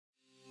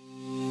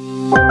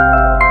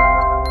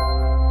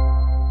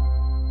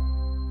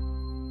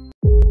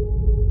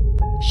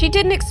She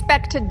didn't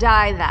expect to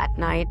die that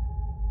night.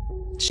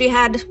 She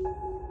had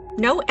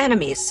no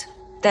enemies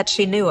that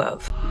she knew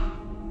of.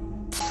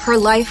 Her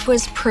life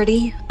was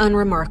pretty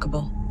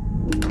unremarkable.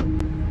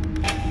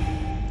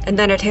 And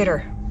then it hit her.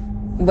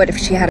 What if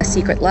she had a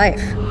secret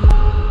life?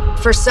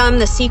 For some,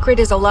 the secret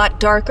is a lot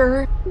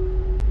darker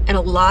and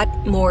a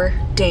lot more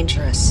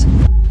dangerous.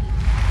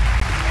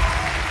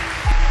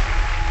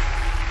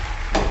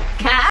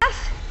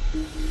 Kath?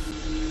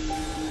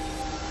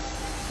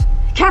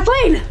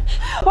 Kathleen!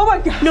 Oh my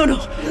God. No.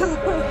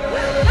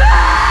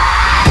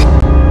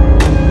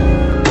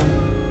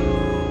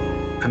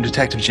 I'm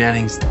Detective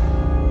Jennings.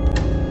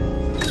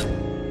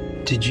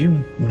 Did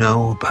you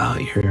know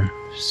about your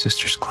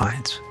sister's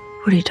clients?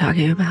 What are you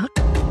talking about?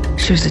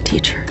 She was a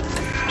teacher.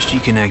 She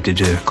connected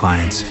to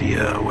clients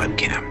via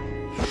webcam.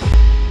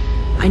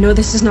 I know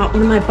this is not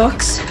one of my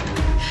books,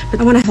 but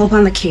I want to help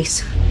on the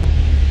case.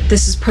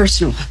 This is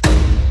personal.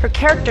 Her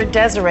character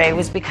Desiree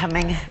was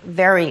becoming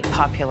very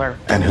popular.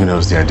 And who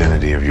knows the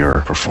identity of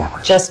your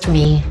performer? Just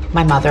me,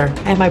 my mother,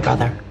 and my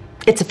brother.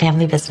 It's a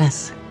family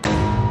business.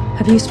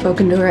 Have you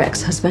spoken to her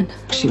ex-husband?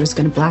 She was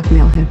going to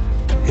blackmail him.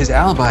 His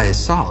alibi is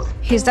solid.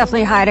 He's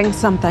definitely hiding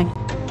something.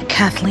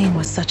 Kathleen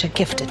was such a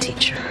gifted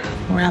teacher.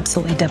 We're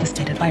absolutely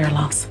devastated by her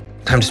loss.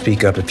 Time to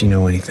speak up if you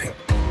know anything.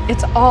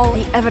 It's all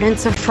the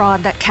evidence of fraud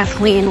that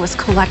Kathleen was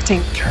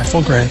collecting.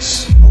 Careful,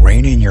 Grace.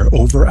 Rein in your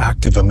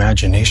overactive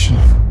imagination,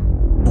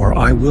 or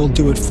I will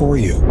do it for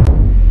you.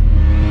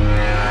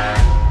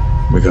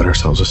 We got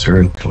ourselves a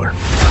serial killer.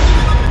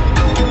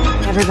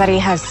 Everybody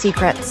has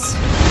secrets,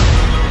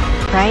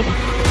 right?